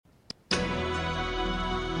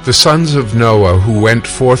The sons of Noah who went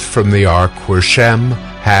forth from the ark were Shem,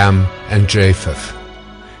 Ham, and Japheth.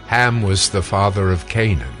 Ham was the father of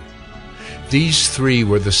Canaan. These three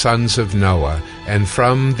were the sons of Noah, and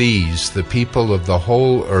from these the people of the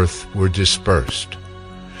whole earth were dispersed.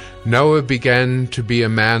 Noah began to be a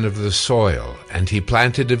man of the soil, and he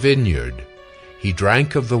planted a vineyard. He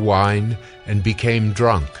drank of the wine and became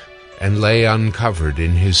drunk, and lay uncovered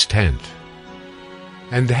in his tent.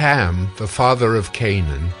 And Ham, the father of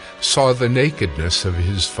Canaan, saw the nakedness of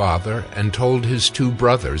his father, and told his two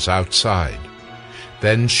brothers outside.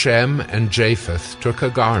 Then Shem and Japheth took a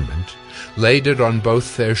garment, laid it on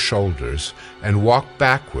both their shoulders, and walked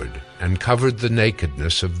backward, and covered the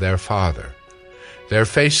nakedness of their father. Their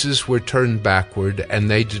faces were turned backward, and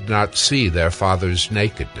they did not see their father's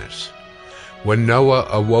nakedness. When Noah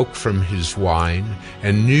awoke from his wine,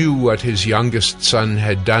 and knew what his youngest son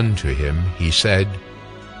had done to him, he said,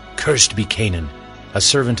 "Cursed be Canaan, a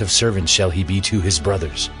servant of servants shall he be to his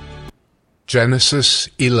brothers." Genesis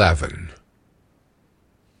 11.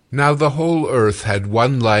 Now the whole earth had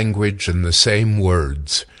one language and the same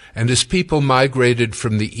words, and as people migrated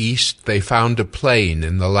from the east, they found a plain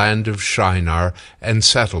in the land of Shinar, and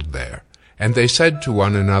settled there. And they said to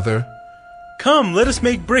one another, "Come, let us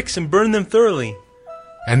make bricks and burn them thoroughly."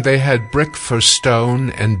 And they had brick for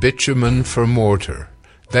stone and bitumen for mortar.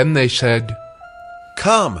 Then they said,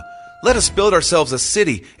 "Come, let us build ourselves a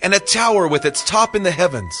city and a tower with its top in the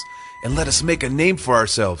heavens, and let us make a name for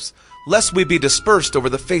ourselves, lest we be dispersed over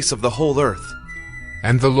the face of the whole earth."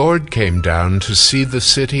 And the Lord came down to see the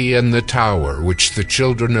city and the tower which the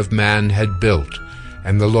children of man had built.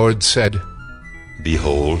 And the Lord said,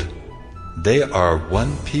 "Behold, they are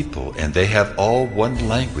one people, and they have all one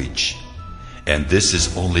language. And this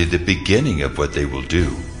is only the beginning of what they will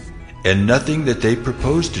do. And nothing that they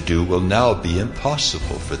propose to do will now be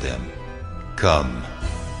impossible for them. Come,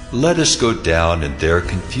 let us go down and there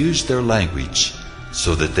confuse their language,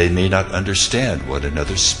 so that they may not understand one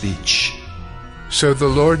another's speech." So the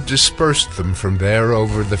Lord dispersed them from there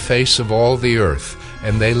over the face of all the earth,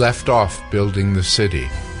 and they left off building the city.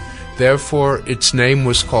 Therefore its name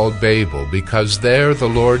was called Babel, because there the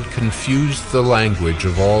Lord confused the language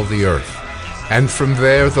of all the earth. And from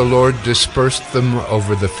there the Lord dispersed them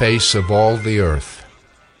over the face of all the earth.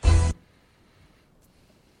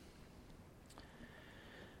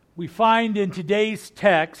 We find in today's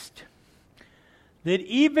text that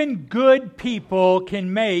even good people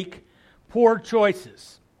can make poor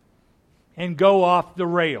choices and go off the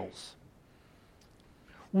rails.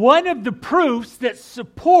 One of the proofs that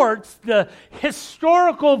supports the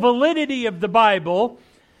historical validity of the Bible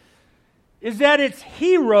is that its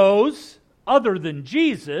heroes, other than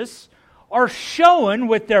Jesus, are shown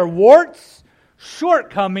with their warts,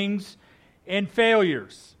 shortcomings, and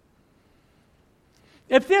failures.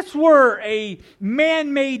 If this were a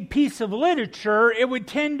man-made piece of literature, it would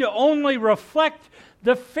tend to only reflect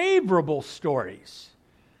the favorable stories.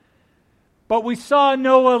 But we saw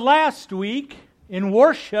Noah last week in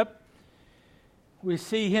worship. We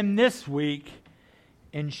see him this week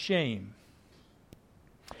in shame.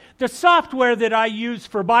 The software that I use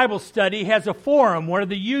for Bible study has a forum where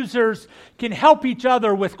the users can help each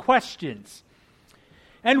other with questions.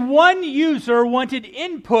 And one user wanted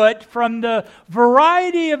input from the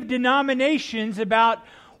variety of denominations about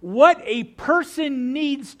what a person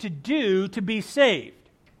needs to do to be saved.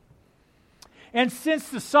 And since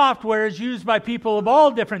the software is used by people of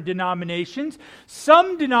all different denominations,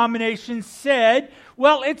 some denominations said,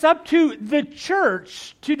 well, it's up to the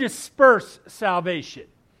church to disperse salvation.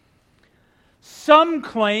 Some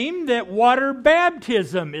claim that water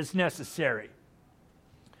baptism is necessary.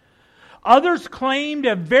 Others claimed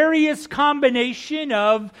a various combination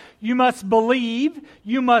of you must believe,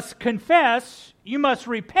 you must confess, you must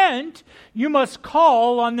repent, you must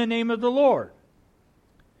call on the name of the Lord.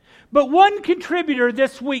 But one contributor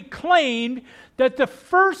this week claimed that the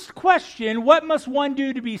first question, what must one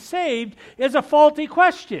do to be saved, is a faulty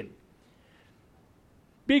question.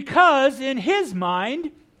 Because in his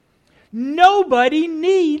mind, nobody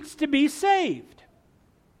needs to be saved.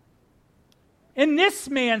 In this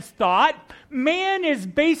man's thought, man is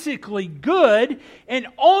basically good, and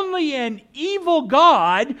only an evil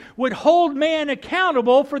God would hold man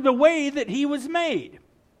accountable for the way that he was made.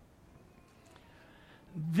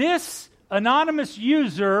 This anonymous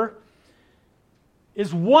user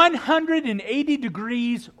is 180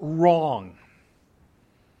 degrees wrong.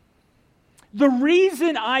 The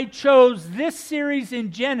reason I chose this series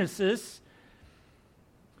in Genesis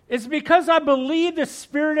is because I believe the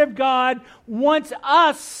Spirit of God wants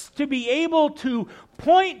us to be able to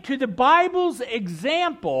point to the Bible's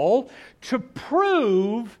example to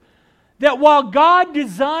prove that while God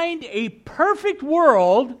designed a perfect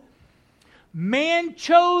world, man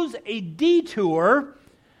chose a detour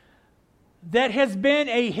that has been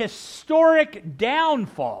a historic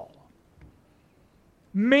downfall.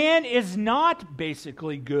 Man is not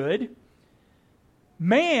basically good.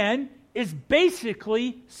 Man is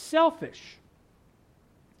basically selfish.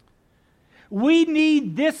 We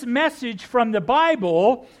need this message from the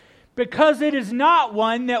Bible because it is not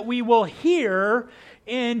one that we will hear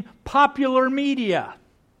in popular media.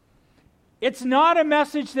 It's not a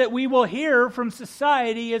message that we will hear from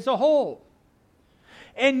society as a whole.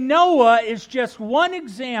 And Noah is just one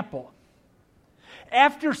example.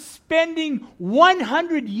 After spending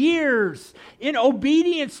 100 years in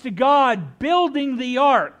obedience to God, building the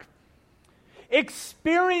ark,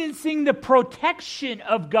 experiencing the protection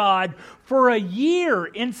of God for a year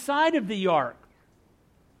inside of the ark,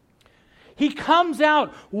 he comes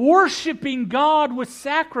out worshiping God with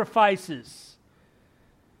sacrifices.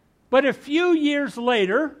 But a few years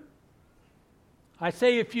later, I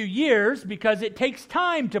say a few years because it takes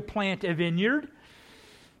time to plant a vineyard,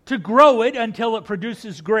 to grow it until it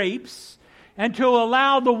produces grapes, and to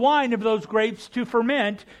allow the wine of those grapes to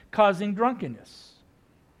ferment, causing drunkenness.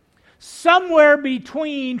 Somewhere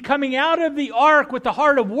between coming out of the ark with the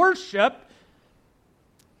heart of worship,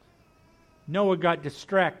 Noah got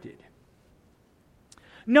distracted.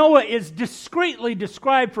 Noah is discreetly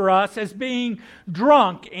described for us as being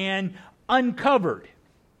drunk and uncovered.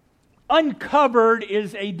 Uncovered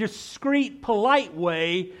is a discreet, polite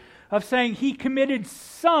way of saying he committed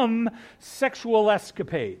some sexual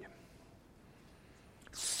escapade.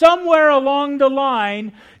 Somewhere along the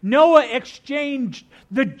line, Noah exchanged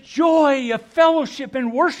the joy of fellowship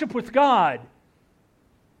and worship with God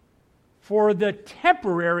for the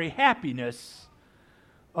temporary happiness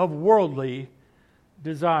of worldly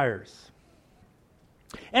desires.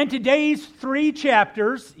 And today's 3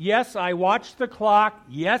 chapters, yes, I watched the clock,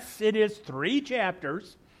 yes, it is 3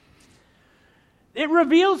 chapters. It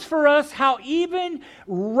reveals for us how even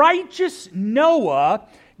righteous Noah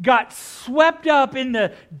got swept up in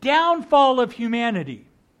the downfall of humanity.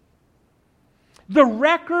 The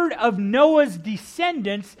record of Noah's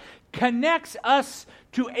descendants connects us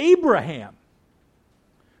to Abraham,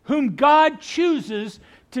 whom God chooses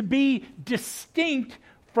to be distinct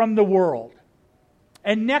from the world.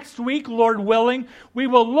 And next week, Lord willing, we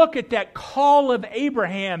will look at that call of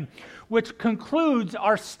Abraham, which concludes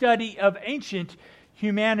our study of ancient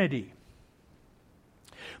humanity.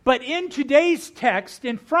 But in today's text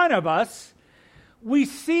in front of us, we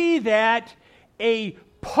see that a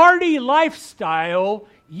party lifestyle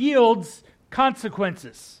yields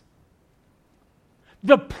consequences.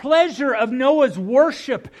 The pleasure of Noah's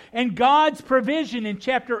worship and God's provision in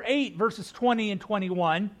chapter 8, verses 20 and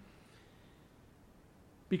 21,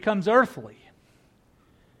 becomes earthly.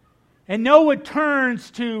 And Noah turns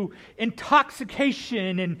to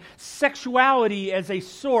intoxication and sexuality as a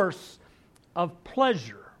source of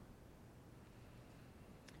pleasure.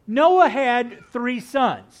 Noah had 3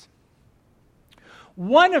 sons.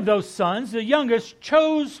 One of those sons, the youngest,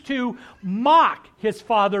 chose to mock his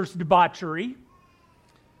father's debauchery.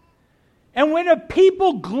 And when a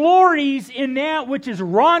people glories in that which is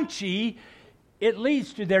raunchy, it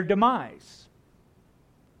leads to their demise.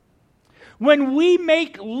 When we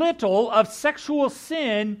make little of sexual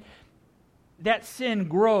sin, that sin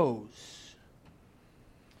grows.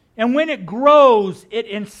 And when it grows, it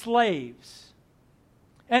enslaves.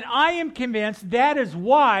 And I am convinced that is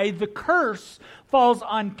why the curse falls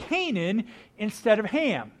on Canaan instead of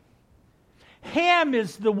Ham. Ham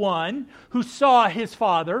is the one who saw his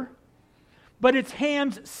father, but it's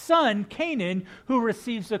Ham's son, Canaan, who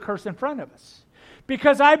receives the curse in front of us.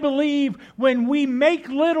 Because I believe when we make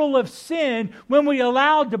little of sin, when we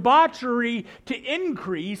allow debauchery to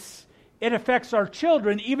increase, it affects our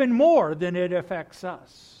children even more than it affects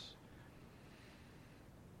us.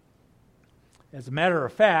 As a matter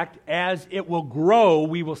of fact, as it will grow,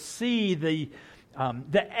 we will see the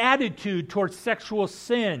attitude towards sexual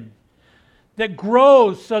sin that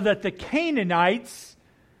grows so that the Canaanites,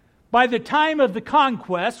 by the time of the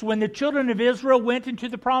conquest, when the children of Israel went into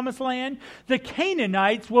the promised land, the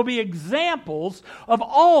Canaanites will be examples of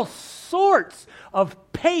all sorts of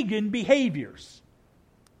pagan behaviors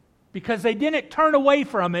because they didn't turn away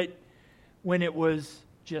from it when it was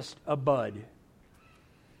just a bud.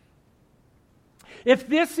 If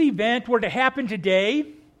this event were to happen today,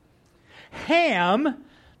 Ham,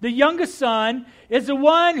 The youngest son is the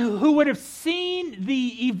one who would have seen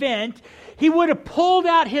the event. He would have pulled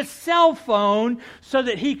out his cell phone so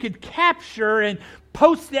that he could capture and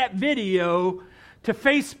post that video to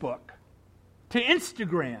Facebook, to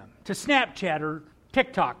Instagram, to Snapchat or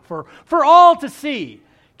TikTok for all to see.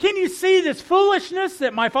 Can you see this foolishness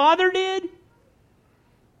that my father did?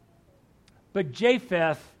 But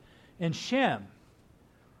Japheth and Shem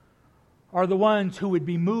are the ones who would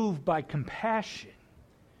be moved by compassion.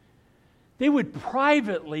 They would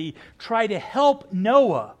privately try to help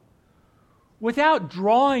Noah without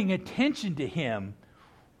drawing attention to him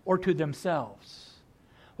or to themselves.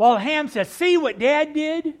 While Ham says, see what Dad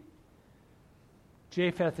did?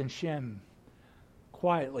 Japheth and Shem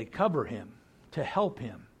quietly cover him to help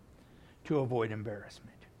him to avoid embarrassment.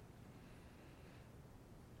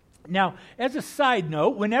 Now, as a side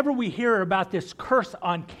note, whenever we hear about this curse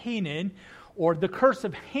on Canaan or the curse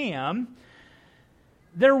of Ham,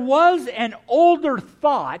 there was an older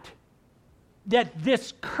thought that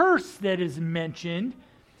this curse that is mentioned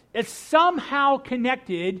is somehow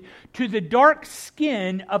connected to the dark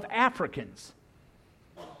skin of Africans.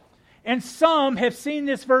 And some have seen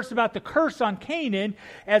this verse about the curse on Canaan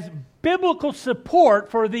as biblical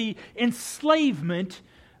support for the enslavement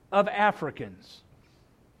of Africans.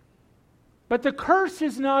 But the curse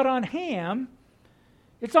is not on Ham,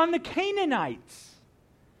 it's on the Canaanites.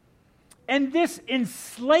 And this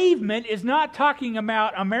enslavement is not talking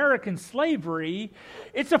about American slavery.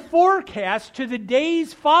 It's a forecast to the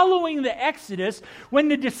days following the Exodus when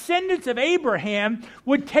the descendants of Abraham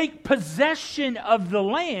would take possession of the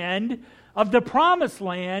land, of the promised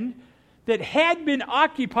land that had been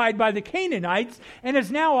occupied by the Canaanites and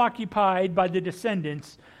is now occupied by the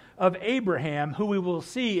descendants of Abraham, who we will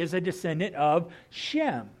see is a descendant of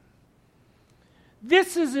Shem.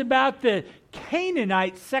 This is about the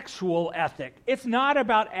Canaanite sexual ethic. It's not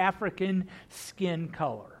about African skin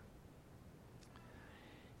color.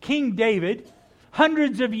 King David,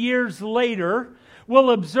 hundreds of years later,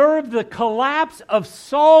 will observe the collapse of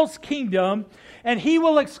Saul's kingdom, and he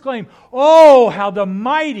will exclaim, "Oh, how the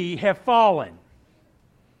mighty have fallen!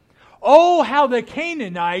 Oh, how the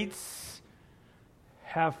Canaanites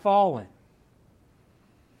have fallen!"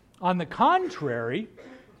 On the contrary,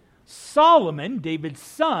 Solomon, David's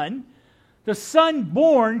son, the son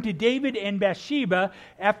born to David and Bathsheba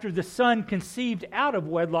after the son conceived out of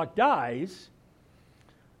wedlock dies,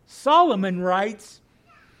 Solomon writes,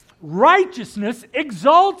 "Righteousness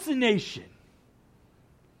exalts a nation,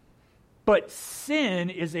 but sin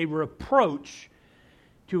is a reproach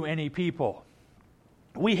to any people."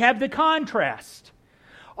 We have the contrast.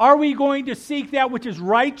 Are we going to seek that which is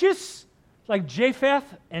righteous, like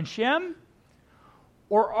Japheth and Shem?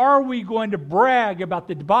 Or are we going to brag about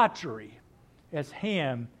the debauchery as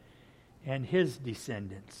Ham and his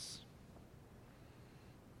descendants?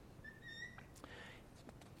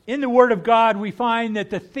 In the Word of God, we find that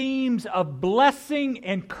the themes of blessing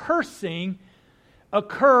and cursing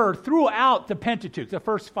occur throughout the Pentateuch, the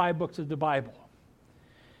first 5 books of the Bible.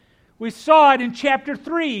 We saw it in chapter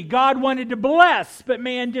 3. God wanted to bless, but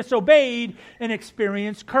man disobeyed and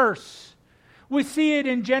experienced curse. We see it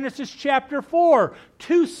in Genesis chapter 4.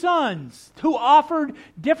 2 sons who offered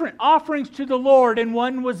different offerings to the Lord, and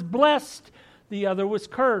one was blessed, the other was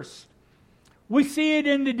cursed. We see it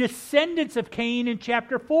in the descendants of Cain in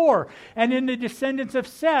chapter 4, and in the descendants of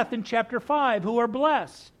Seth in chapter 5, who are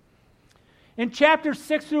blessed. In chapters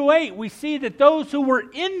 6 through 8, we see that those who were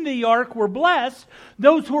in the ark were blessed,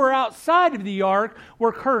 those who were outside of the ark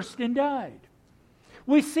were cursed and died.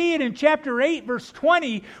 We see it in chapter 8, verse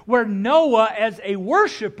 20, where Noah as a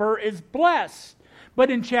worshiper is blessed. But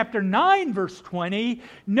in chapter 9, verse 20,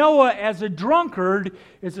 Noah as a drunkard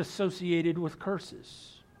is associated with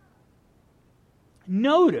curses.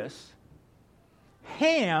 Notice,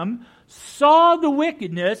 Ham saw the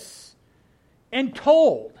wickedness and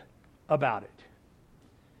told about it.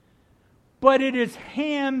 But it is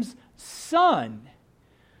Ham's son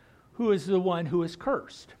who is the one who is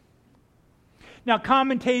cursed. Now,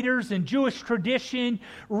 commentators in Jewish tradition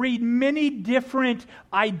read many different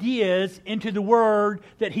ideas into the word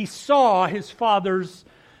that he saw his father's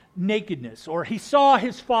nakedness, or he saw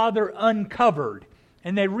his father uncovered.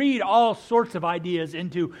 And they read all sorts of ideas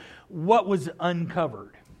into what was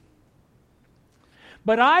uncovered.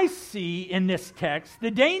 But I see in this text, the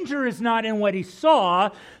danger is not in what he saw.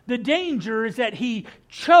 The danger is that he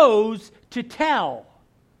chose to tell.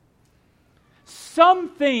 Some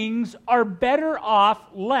things are better off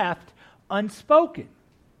left unspoken.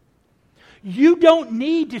 You don't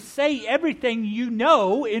need to say everything you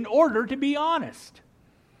know in order to be honest.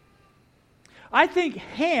 I think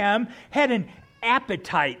Ham had an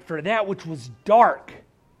appetite for that which was dark.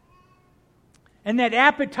 And that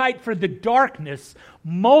appetite for the darkness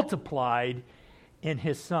multiplied in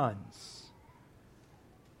his sons.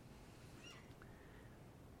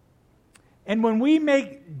 And when we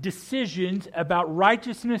make decisions about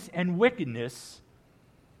righteousness and wickedness,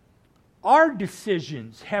 our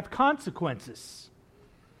decisions have consequences.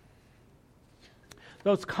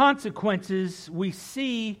 Those consequences we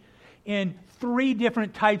see in 3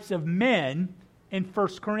 different types of men in 1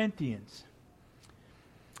 Corinthians.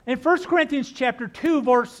 In 1 Corinthians chapter 2,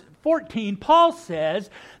 verse 14, Paul says,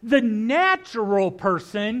 the natural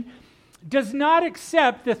person does not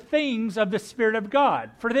accept the things of the Spirit of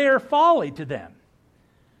God, for they are folly to them.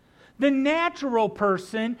 The natural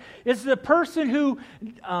person is the person who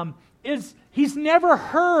he's never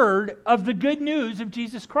heard of the good news of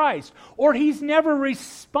Jesus Christ, or he's never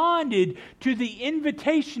responded to the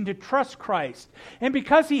invitation to trust Christ. And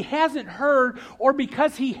because he hasn't heard, or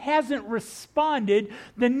because he hasn't responded,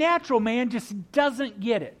 the natural man just doesn't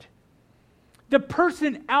get it. The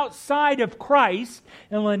person outside of Christ,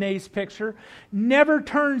 in Lene's picture, never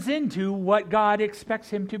turns into what God expects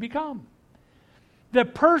him to become. The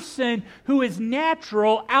person who is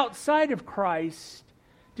natural outside of Christ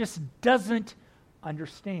just doesn't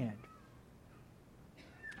understand.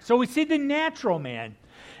 So we see the natural man.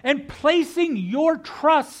 And placing your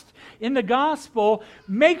trust in the gospel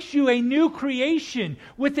makes you a new creation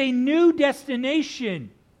with a new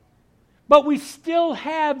destination. But we still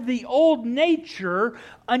have the old nature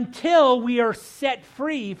until we are set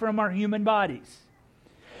free from our human bodies.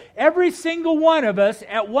 Every single one of us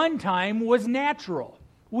at one time was natural.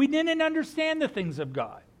 We didn't understand the things of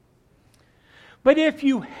God. But if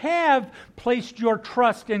you have placed your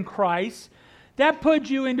trust in Christ, that puts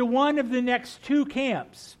you into one of the next 2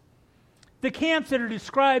 camps. The camps that are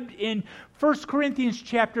described in 1 Corinthians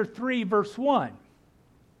chapter 3, verse 1.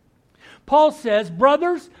 Paul says,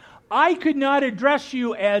 brothers, I could not address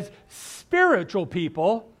you as spiritual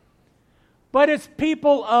people, but as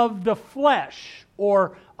people of the flesh,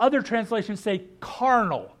 or other translations say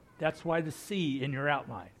carnal. That's why the C in your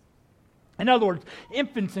outline. In other words,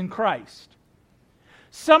 infants in Christ.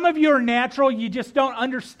 Some of you are natural, you just don't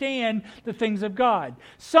understand the things of God.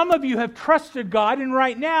 Some of you have trusted God, and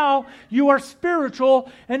right now you are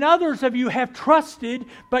spiritual, and others of you have trusted,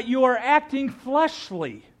 but you are acting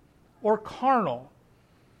fleshly or carnal.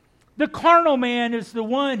 The carnal man is the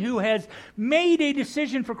one who has made a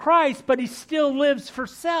decision for Christ, but he still lives for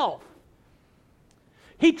self.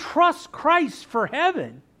 He trusts Christ for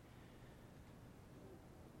heaven,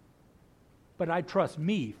 but I trust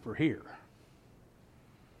me for here.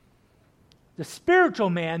 The spiritual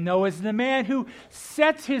man, though, is the man who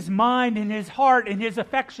sets his mind and his heart and his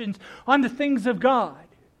affections on the things of God.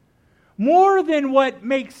 More than what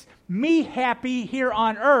makes me happy here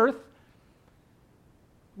on earth,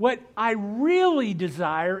 what I really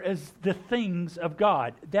desire is the things of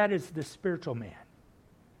God. That is the spiritual man.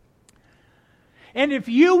 And if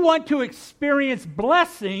you want to experience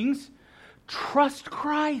blessings, trust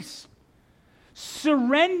Christ.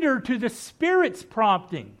 Surrender to the Spirit's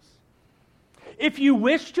promptings. If you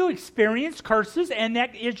wish to experience curses, and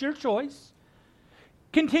that is your choice,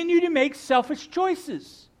 continue to make selfish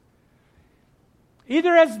choices.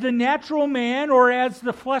 Either as the natural man or as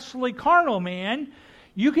the fleshly carnal man,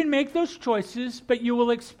 you can make those choices, but you will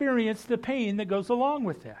experience the pain that goes along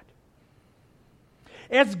with that.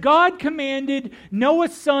 As God commanded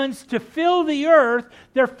Noah's sons to fill the earth,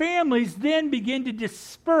 their families then begin to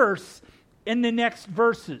disperse in the next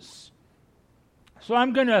verses. So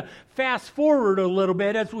I'm going to fast forward a little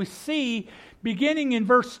bit as we see, beginning in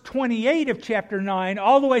verse 28 of chapter 9,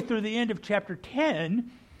 all the way through the end of chapter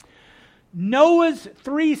 10, Noah's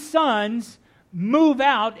 3 sons move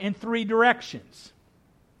out in 3 directions.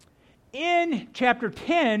 In chapter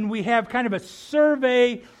 10, we have kind of a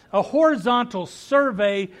survey, a horizontal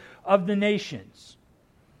survey of the nations.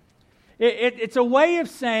 It's a way of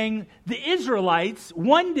saying the Israelites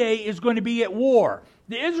one day is going to be at war.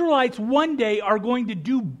 The Israelites one day are going to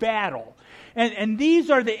do battle. And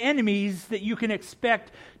these are the enemies that you can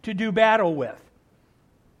expect to do battle with.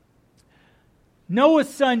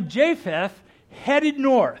 Noah's son Japheth headed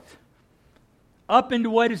north, up into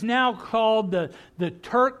what is now called the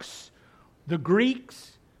Turks, the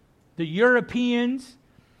Greeks, the Europeans.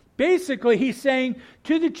 Basically, he's saying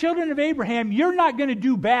to the children of Abraham, you're not going to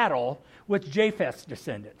do battle with Japheth's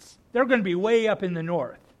descendants. They're going to be way up in the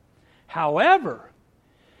north. However,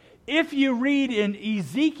 if you read in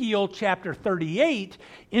Ezekiel chapter 38,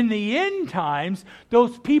 in the end times,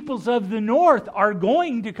 those peoples of the north are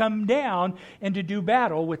going to come down and to do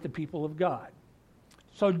battle with the people of God.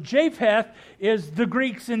 So Japheth is the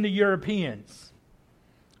Greeks and the Europeans.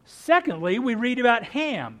 Secondly, we read about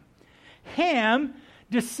Ham. Ham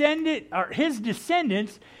his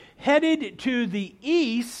descendants headed to the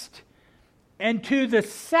east and to the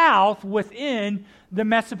south within the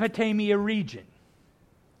Mesopotamia region.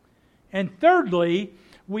 And thirdly,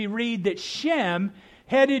 we read that Shem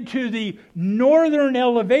headed to the northern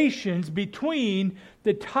elevations between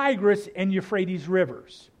the Tigris and Euphrates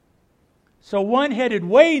rivers. So one headed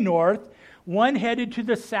way north, one headed to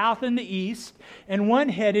the south and the east, and one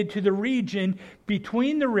headed to the region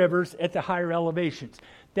between the rivers at the higher elevations.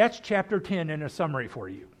 That's chapter 10 in a summary for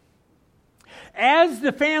you. As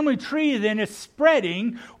the family tree then is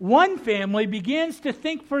spreading, one family begins to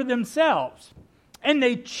think for themselves, and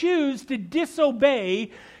they choose to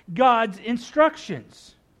disobey God's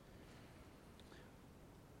instructions.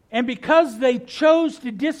 And because they chose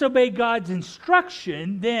to disobey God's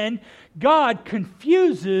instruction, then God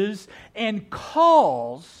confuses and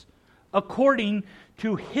calls according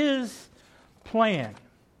to His plan.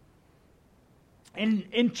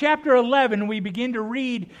 In chapter 11, we begin to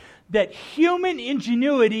read that human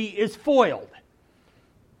ingenuity is foiled.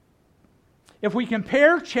 If we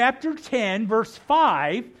compare chapter 10, verse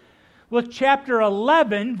 5, with chapter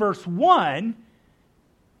 11, verse 1,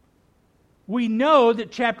 we know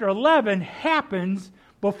that chapter 11 happens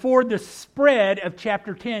before the spread of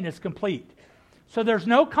chapter 10 is complete. So there's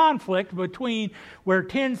no conflict between where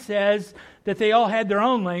 10 says that they all had their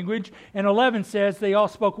own language and 11 says they all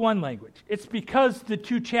spoke one language. It's because the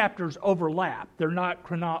two chapters overlap. They're not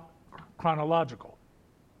chronological.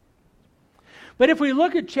 But if we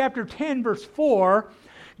look at chapter 10, verse 4,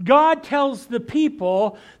 God tells the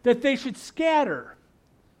people that they should scatter.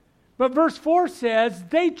 But verse 4 says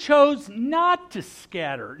they chose not to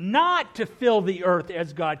scatter, not to fill the earth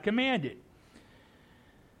as God commanded.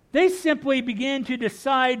 They simply began to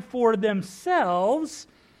decide for themselves,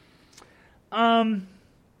 let's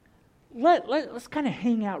kind of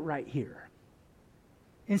hang out right here.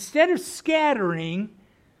 Instead of scattering,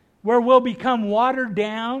 where we'll become watered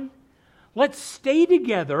down, let's stay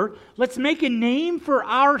together. Let's make a name for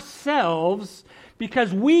ourselves,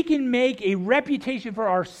 because we can make a reputation for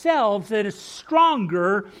ourselves that is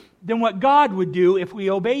stronger than what God would do if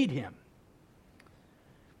we obeyed Him.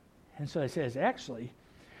 And so it says, actually,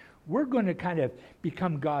 we're going to kind of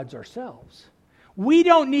become gods ourselves. We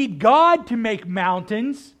don't need God to make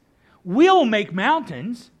mountains. We'll make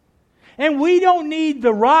mountains. And we don't need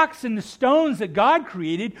the rocks and the stones that God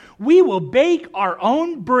created. We will bake our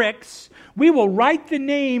own bricks. We will write the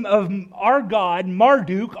name of our God,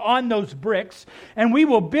 Marduk, on those bricks. And we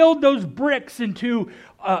will build those bricks into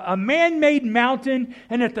a man-made mountain.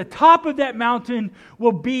 And at the top of that mountain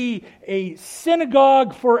will be a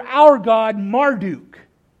synagogue for our God, Marduk.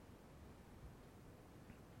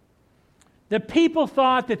 The people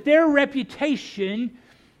thought that their reputation,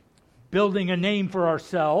 building a name for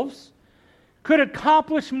ourselves, could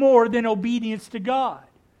accomplish more than obedience to God.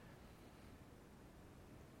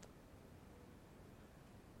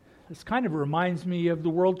 This kind of reminds me of the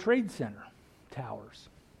World Trade Center towers.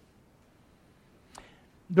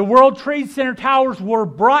 The World Trade Center towers were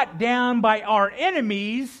brought down by our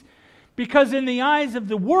enemies because in the eyes of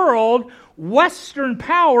the world, Western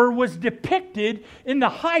power was depicted in the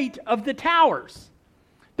height of the towers.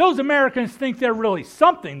 Those Americans think they're really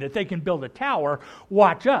something, that they can build a tower.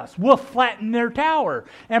 Watch us. We'll flatten their tower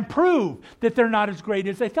and prove that they're not as great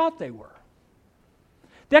as they thought they were.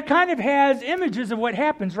 That kind of has images of what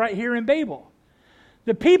happens right here in Babel.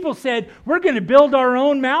 The people said, we're going to build our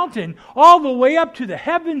own mountain all the way up to the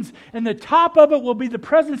heavens, and the top of it will be the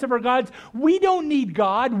presence of our gods. We don't need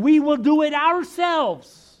God. We will do it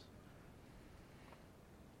ourselves.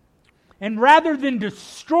 And rather than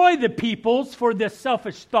destroy the peoples for this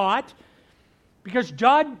selfish thought, because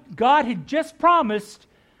God had just promised,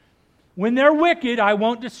 when they're wicked, I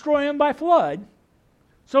won't destroy them by flood.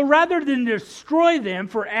 So rather than destroy them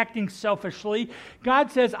for acting selfishly,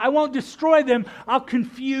 God says, I won't destroy them, I'll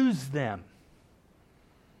confuse them.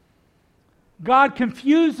 God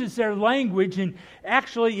confuses their language, and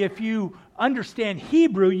actually, if you understand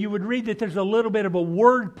Hebrew, you would read that there's a little bit of a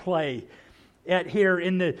word play at here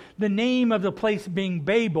in the name of the place being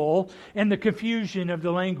Babel and the confusion of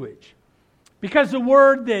the language. Because the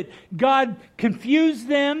word that God confused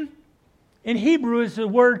them in Hebrew is the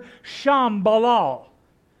word Sham-Balal.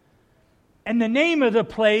 And the name of the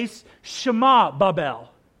place, Shema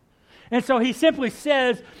Babel. And so he simply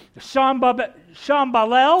says,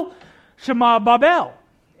 Sham-Balal, Shema Babel.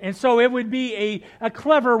 And so it would be a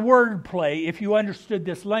clever word play if you understood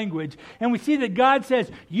this language. And we see that God says,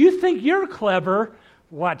 you think you're clever?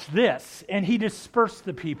 Watch this. And he dispersed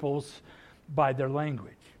the peoples by their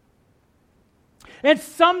language. And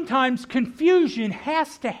sometimes confusion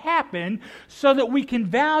has to happen so that we can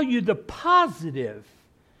value the positive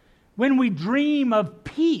when we dream of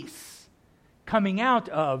peace coming out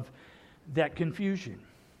of that confusion.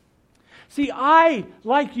 See, I,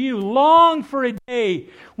 like you, long for a day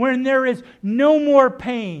when there is no more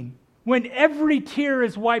pain, when every tear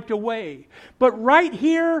is wiped away. But right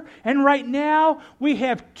here and right now, we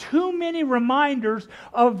have too many reminders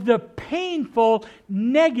of the painful,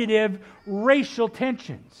 negative racial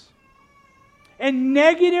tensions. And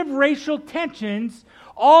negative racial tensions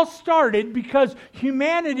all started because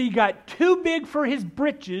humanity got too big for his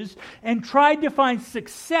britches and tried to find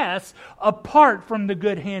success apart from the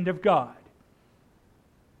good hand of God.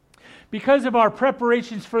 Because of our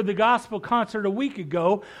preparations for the gospel concert a week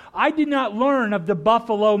ago, I did not learn of the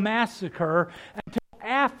Buffalo Massacre until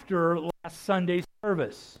after last Sunday's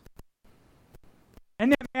service.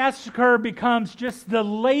 And that massacre becomes just the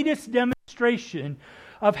latest demonstration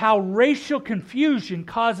of how racial confusion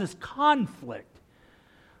causes conflict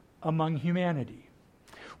among humanity.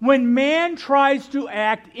 When man tries to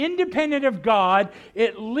act independent of God,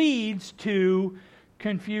 it leads to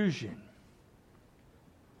confusion.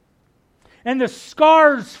 And the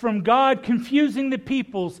scars from God confusing the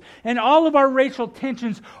peoples and all of our racial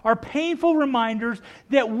tensions are painful reminders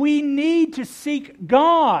that we need to seek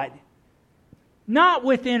God. Not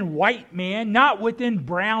within white man, not within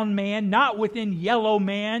brown man, not within yellow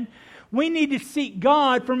man. We need to seek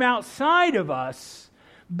God from outside of us,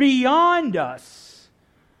 beyond us.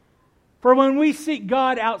 For when we seek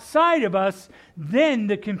God outside of us, then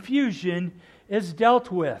the confusion is dealt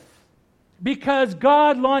with. Because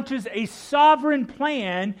God launches a sovereign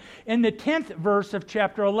plan in the 10th verse of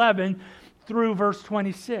chapter 11 through verse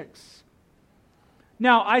 26.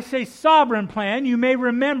 Now, I say sovereign plan. You may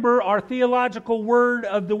remember our theological word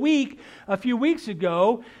of the week a few weeks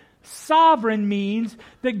ago. Sovereign means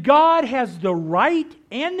that God has the right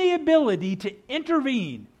and the ability to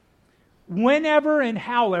intervene whenever and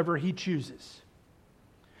however He chooses.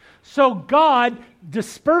 So God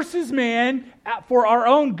disperses man for our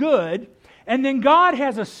own good, and then God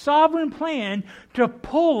has a sovereign plan to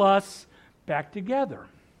pull us back together.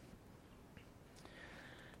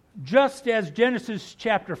 Just as Genesis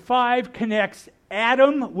chapter 5 connects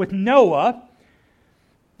Adam with Noah,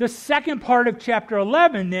 the second part of chapter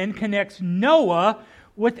 11 then connects Noah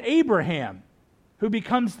with Abraham, who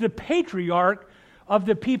becomes the patriarch of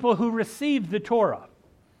the people who received the Torah.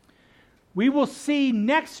 We will see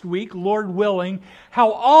next week, Lord willing,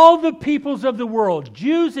 how all the peoples of the world,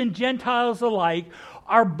 Jews and Gentiles alike,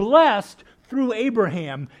 are blessed through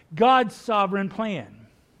Abraham, God's sovereign plan.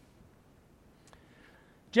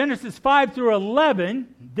 Genesis 5 through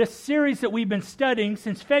 11, this series that we've been studying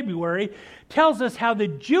since February, tells us how the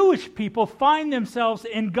Jewish people find themselves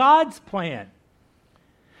in God's plan.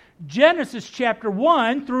 Genesis chapter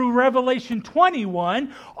 1 through Revelation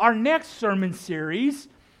 21, our next sermon series,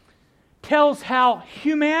 tells how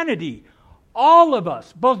humanity, all of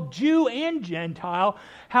us, both Jew and Gentile,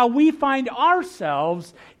 how we find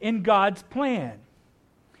ourselves in God's plan.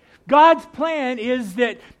 God's plan is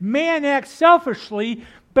that man acts selfishly,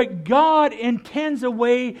 but God intends a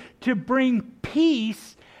way to bring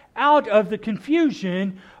peace out of the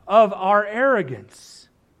confusion of our arrogance.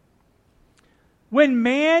 When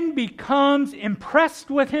man becomes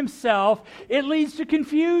impressed with himself, it leads to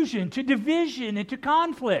confusion, to division, and to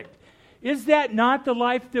conflict. Is that not the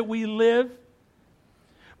life that we live?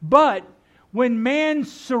 But when man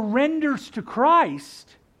surrenders to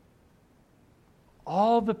Christ,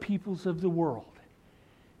 all the peoples of the world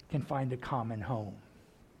can find a common home.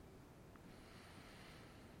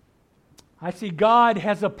 I see God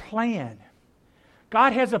has a plan.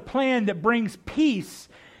 God has a plan that brings peace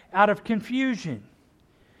out of confusion.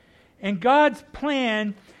 And God's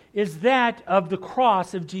plan is that of the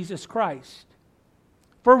cross of Jesus Christ.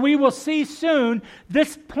 For we will see soon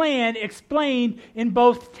this plan explained in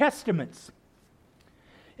both Testaments.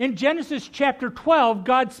 In Genesis chapter 12,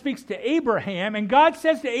 God speaks to Abraham, and God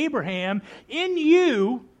says to Abraham, "In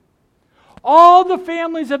you, all the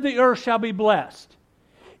families of the earth shall be blessed."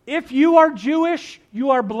 If you are Jewish,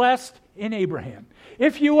 you are blessed in Abraham.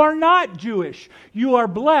 If you are not Jewish, you are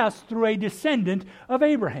blessed through a descendant of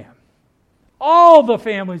Abraham. All the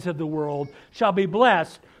families of the world shall be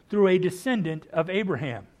blessed through a descendant of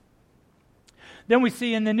Abraham. Then we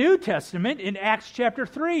see in the New Testament, in Acts chapter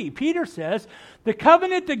 3, Peter says, "The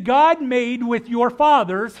covenant that God made with your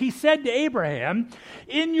fathers, He said to Abraham,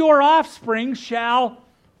 'In your offspring shall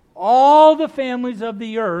all the families of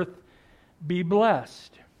the earth be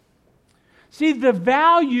blessed.'" See, the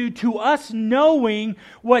value to us knowing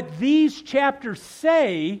what these chapters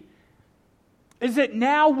say is that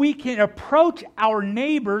now we can approach our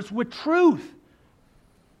neighbors with truth.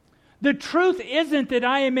 The truth isn't that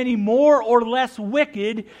I am any more or less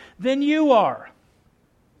wicked than you are.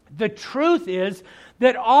 The truth is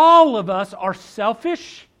that all of us are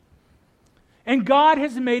selfish, and God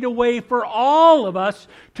has made a way for all of us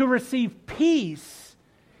to receive peace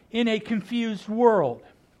in a confused world.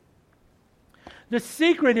 The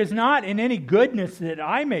secret is not in any goodness that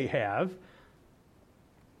I may have.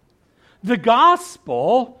 The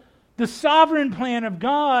gospel, the sovereign plan of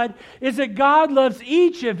God, is that God loves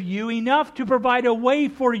each of you enough to provide a way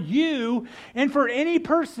for you and for any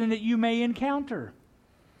person that you may encounter.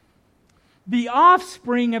 The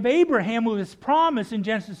offspring of Abraham who is promised in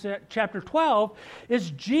Genesis chapter 12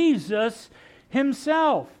 is Jesus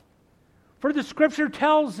himself. For the scripture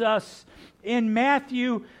tells us in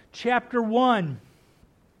Matthew chapter 1,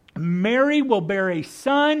 Mary will bear a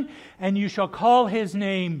son, and you shall call his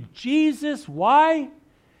name Jesus. Why?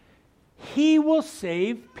 He will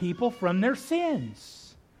save people from their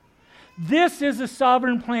sins. This is the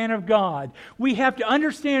sovereign plan of God. We have to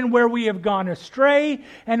understand where we have gone astray,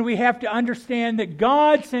 and we have to understand that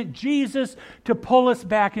God sent Jesus to pull us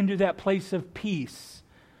back into that place of peace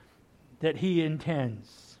that He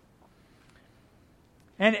intends.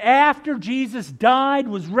 And after Jesus died,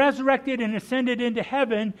 was resurrected, and ascended into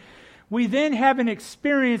heaven, we then have an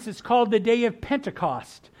experience that's called the Day of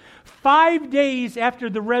Pentecost. 5 days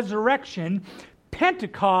after the resurrection,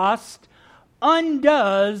 Pentecost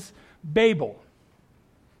undoes Babel.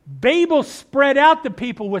 Babel spread out the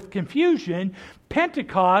people with confusion.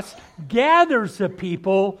 Pentecost gathers the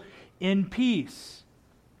people in peace.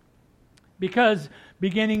 Because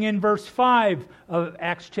beginning in verse 5 of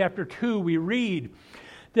Acts chapter 2, we read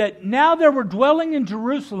that now there were dwelling in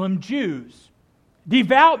Jerusalem Jews,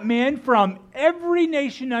 devout men from every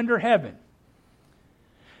nation under heaven.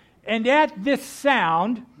 And at this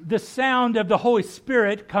sound, the sound of the Holy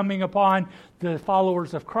Spirit coming upon the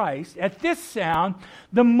followers of Christ, at this sound,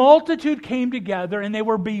 the multitude came together and they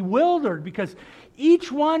were bewildered because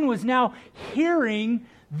each one was now hearing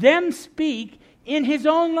them speak in his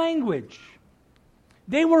own language.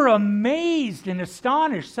 They were amazed and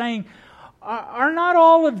astonished, saying, "Are not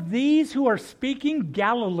all of these who are speaking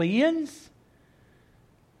Galileans?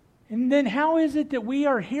 And then how is it that we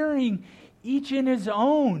are hearing each in his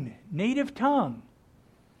own native tongue?"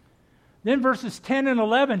 Then verses 10 and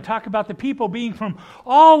 11 talk about the people being from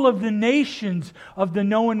all of the nations of the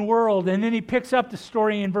known world. And then he picks up the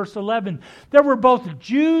story in verse 11. There were both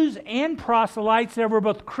Jews and proselytes. There were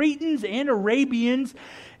both Cretans and Arabians.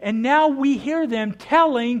 And now we hear them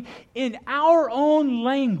telling in our own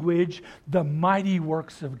language the mighty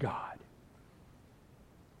works of God.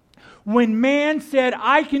 When man said,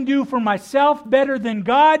 "I can do for myself better than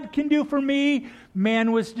God can do for me,"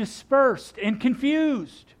 man was dispersed and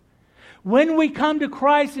confused. When we come to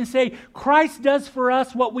Christ and say, Christ does for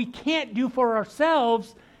us what we can't do for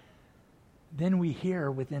ourselves, then we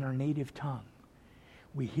hear within our native tongue.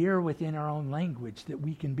 We hear within our own language that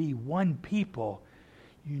we can be one people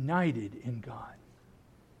united in God.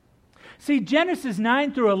 See, Genesis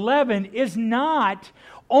 9 through 11 is not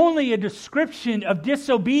only a description of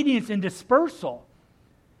disobedience and dispersal.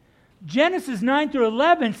 Genesis 9 through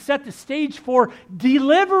 11 set the stage for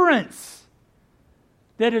deliverance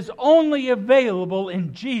that is only available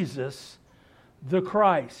in Jesus the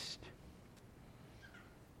Christ.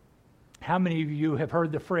 How many of you have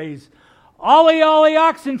heard the phrase, "Ollie, ollie,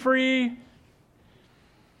 oxen free"?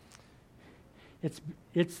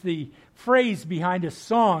 It's the phrase behind a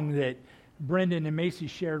song that Brendan and Macy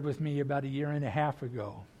shared with me about a year and a half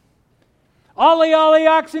ago. "Ollie, ollie,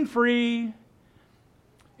 oxen free"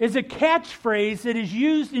 is a catchphrase that is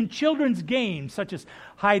used in children's games such as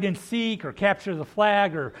hide and seek or capture the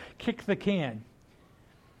flag or kick the can,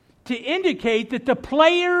 to indicate that the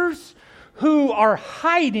players who are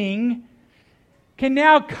hiding can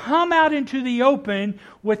now come out into the open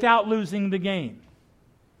without losing the game.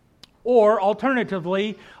 Or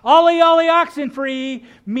alternatively, "Ollie, ollie, oxen free"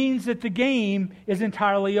 means that the game is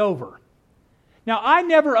entirely over. Now, I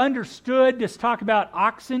never understood this talk about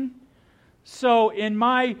oxen. So in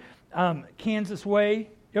my Kansas way,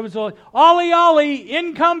 it was "Ollie, ollie,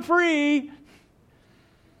 income free."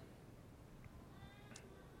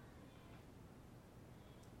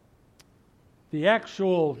 The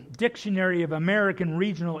actual Dictionary of American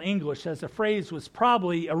Regional English says the phrase was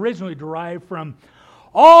probably originally derived from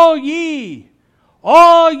all ye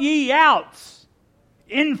outs,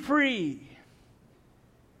 in free."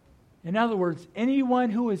 In other words, anyone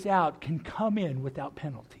who is out can come in without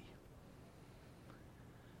penalty.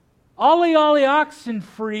 Ollie Ollie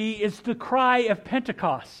Oxenfree is the cry of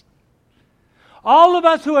Pentecost. All of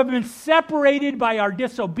us who have been separated by our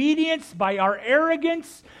disobedience, by our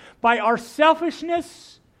arrogance, by our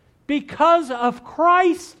selfishness, because of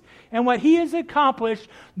Christ and what He has accomplished,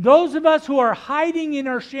 those of us who are hiding in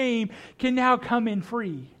our shame can now come in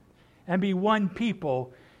free and be one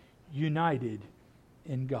people united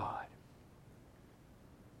in God.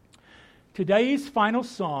 Today's final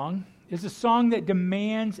song is a song that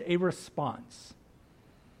demands a response.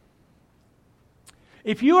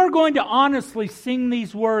 If you are going to honestly sing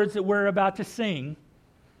these words that we're about to sing,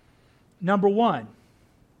 number one,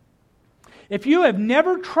 if you have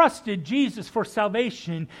never trusted Jesus for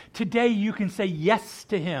salvation, today you can say yes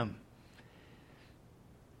to Him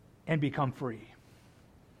and become free.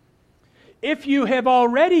 If you have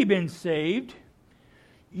already been saved,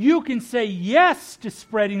 you can say yes to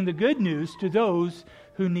spreading the good news to those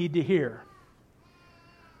who need to hear.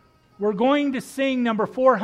 We're going to sing number 400.